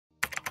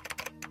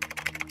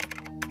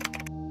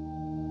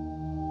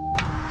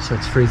So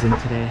it's freezing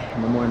today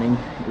in the morning.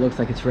 It looks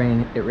like it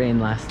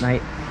rained last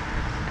night.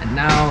 And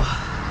now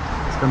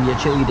it's gonna be a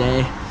chilly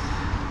day.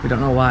 We don't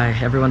know why.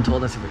 Everyone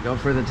told us if we go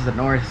further to the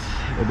north,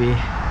 it'll be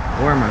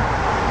warmer,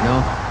 you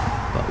know?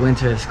 But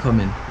winter is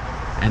coming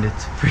and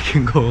it's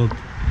freaking cold.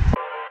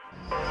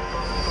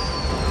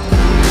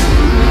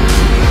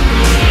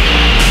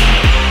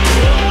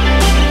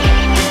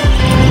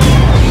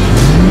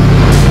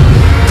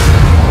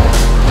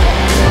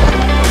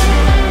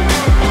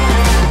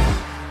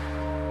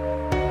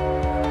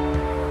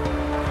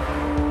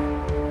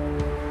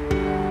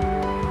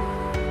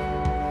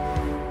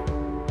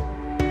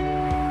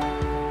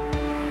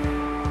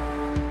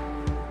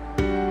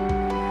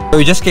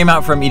 We just came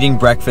out from eating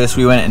breakfast.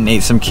 We went and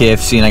ate some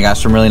KFC and I got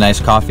some really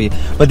nice coffee.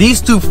 But these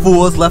two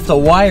fools left a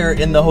wire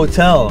in the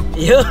hotel.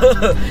 Yo,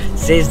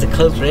 says the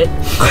culprit.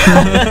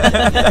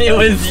 It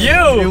was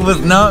you. It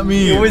was not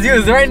me. It was you. It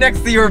was right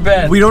next to your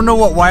bed. We don't know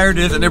what wire it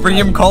is, and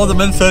Ibrahim called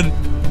them and said,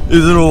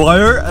 "Is it a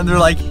wire?" And they're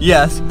like,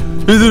 "Yes."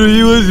 "Is it a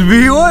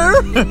USB wire?"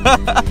 And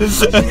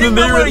then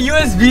they were what a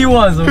USB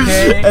was,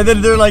 okay? And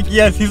then they're like,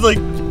 "Yes." He's like,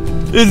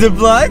 "Is it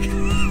black?"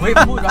 Wait,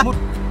 Mahmoud.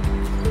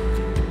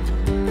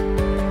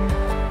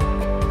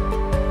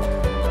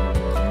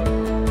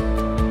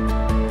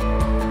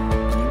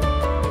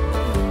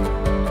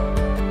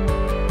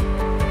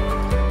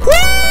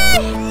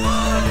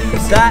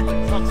 That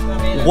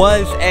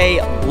was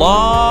a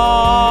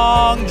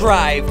long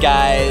drive,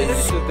 guys.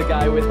 This is the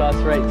guy with us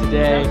right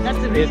today. That's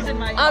the reason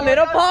I'm in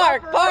a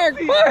park.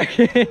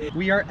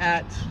 We are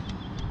at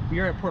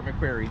Port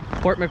Macquarie.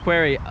 Port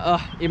Macquarie.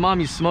 Ugh,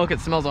 Imam, you smoke. It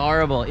smells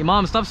horrible.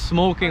 Imam, stop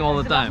smoking all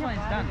the time.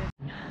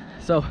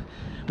 So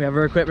we have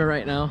our equipment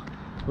right now.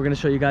 We're gonna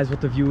show you guys what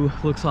the view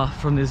looks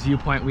off from this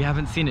viewpoint. We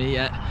haven't seen it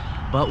yet,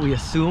 but we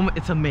assume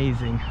it's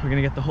amazing. We're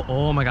gonna get the whole,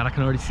 oh my God, I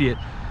can already see it.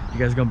 You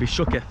guys are gonna be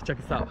shooketh. Check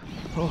this out.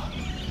 Oh.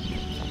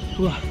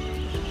 Whoa.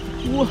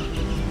 Whoa.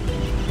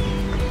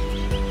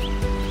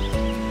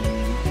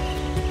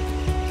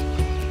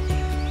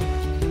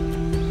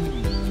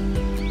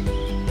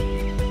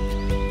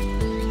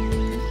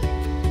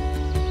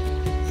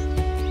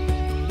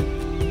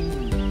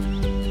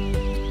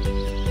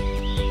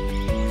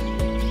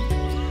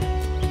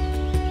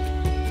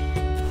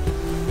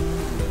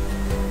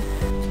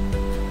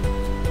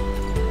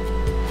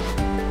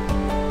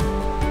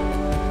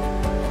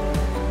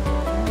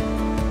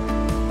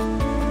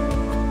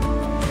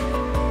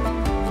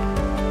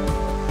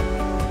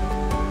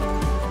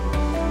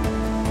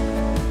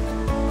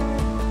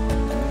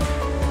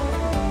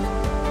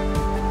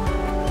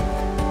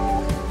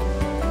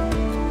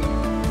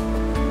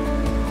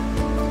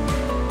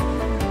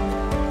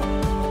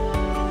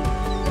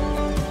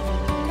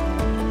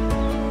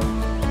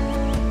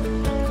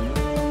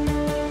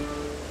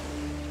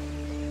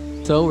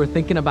 So we're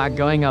thinking about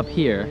going up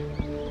here.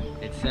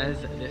 It says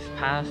this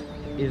path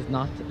is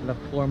not the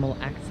formal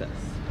access,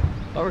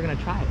 but we're gonna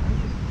try it.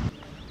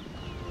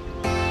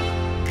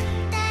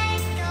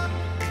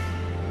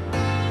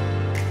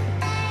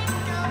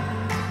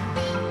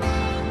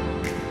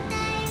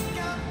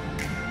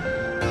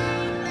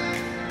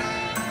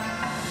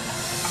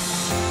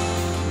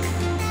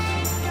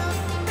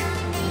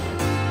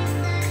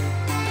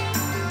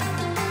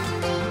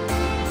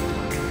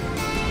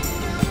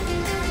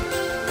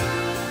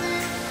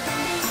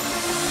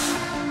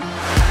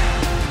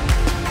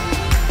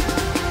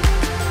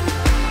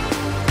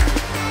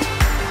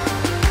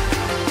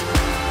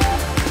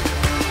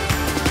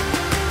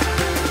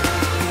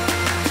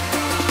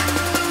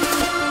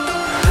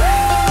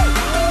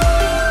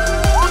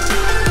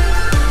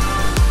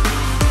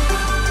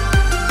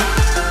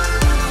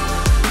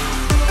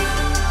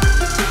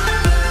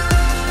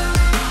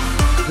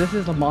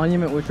 This is a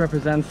monument which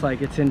represents,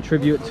 like, it's in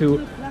tribute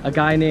to a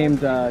guy named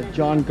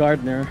John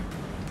Gardner,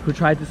 who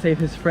tried to save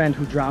his friend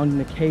who drowned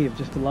in a cave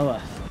just below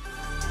us.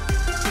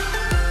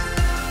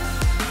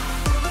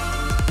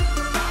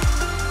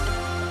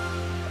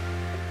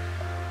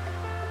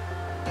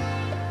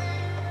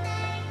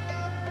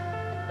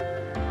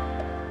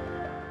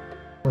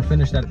 We're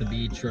finished at the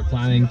beach. We're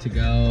planning to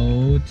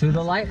go to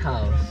the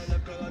lighthouse.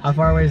 How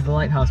far away is the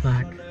lighthouse,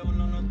 Mac?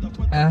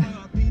 About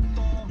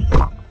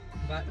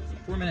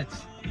 4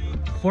 minutes.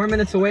 4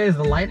 minutes away is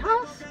the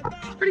lighthouse?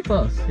 It's pretty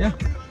close. Yeah.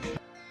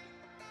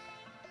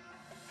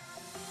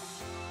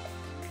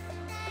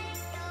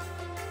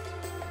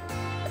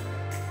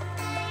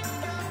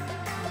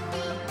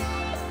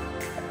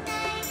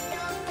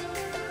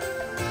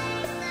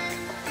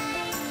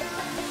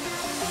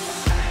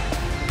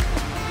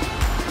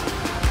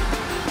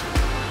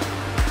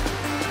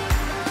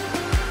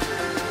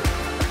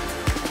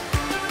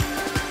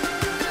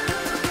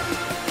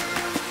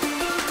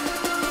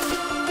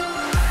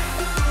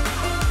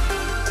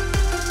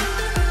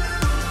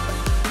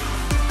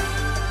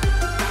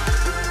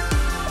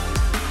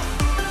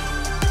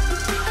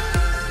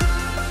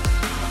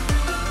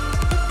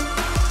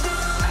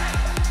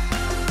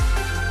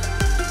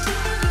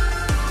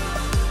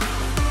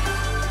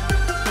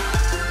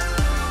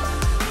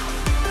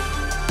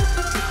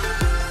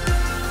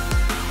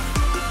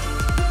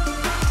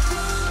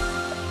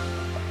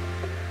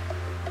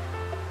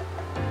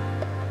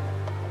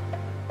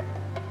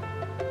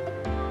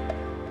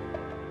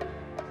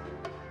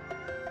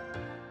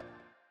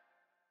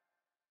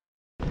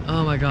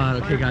 my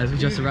god. Okay guys, we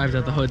just arrived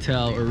at the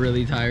hotel. We're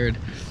really tired.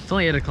 It's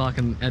only 8 o'clock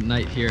at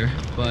night here,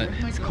 but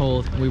it's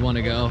cold. We want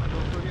to go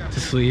to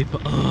sleep.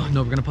 Oh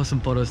no, we're gonna post some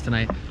photos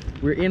tonight.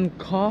 We're in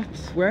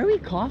Coffs. Where are we?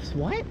 Coffs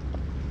what?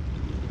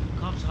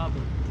 Coffs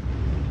Harbour.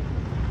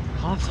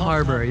 Coffs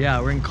Harbour.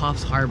 Yeah, we're in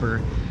Coffs Harbour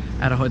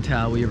at a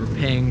hotel. We were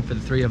paying for the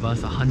 3 of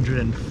us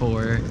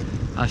 104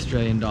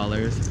 Australian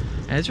dollars.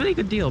 And it's a really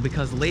good deal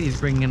because the lady's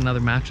bringing in another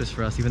mattress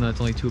for us, even though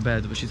it's only 2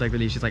 beds. But she's like, oh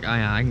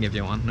yeah, I can give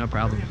you one, no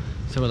problem.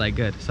 So we're like,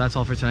 good. So that's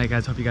all for tonight,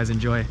 guys. Hope you guys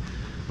enjoy.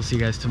 We'll see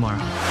you guys tomorrow.